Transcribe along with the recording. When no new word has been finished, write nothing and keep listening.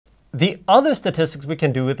The other statistics we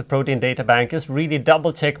can do with the protein data bank is really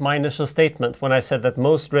double check my initial statement when I said that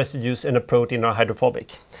most residues in a protein are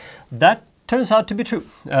hydrophobic. That turns out to be true.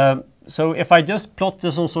 So if I just plot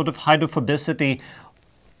some sort of hydrophobicity,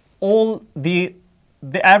 all the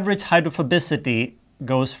average hydrophobicity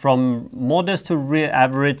goes from modest to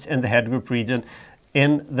average in the head group region.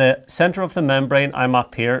 In the center of the membrane, I'm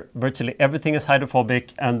up here. Virtually everything is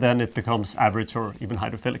hydrophobic, and then it becomes average or even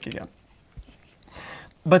hydrophilic again.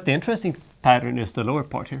 But the interesting pattern is the lower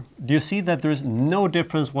part here. Do you see that there is no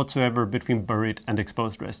difference whatsoever between buried and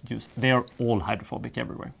exposed residues? They are all hydrophobic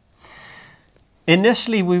everywhere.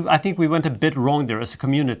 Initially, I think we went a bit wrong there as a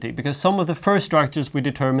community, because some of the first structures we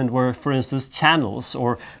determined were, for instance, channels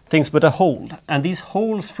or things with a hold. And these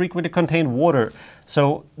holes frequently contain water.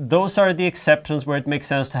 So those are the exceptions where it makes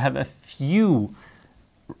sense to have a few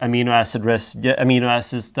amino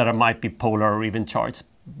acids that might be polar or even charged.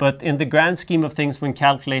 But in the grand scheme of things, when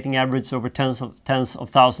calculating average over tens of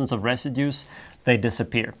thousands of residues, they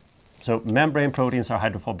disappear. So membrane proteins are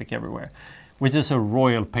hydrophobic everywhere, which is a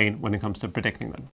royal pain when it comes to predicting them.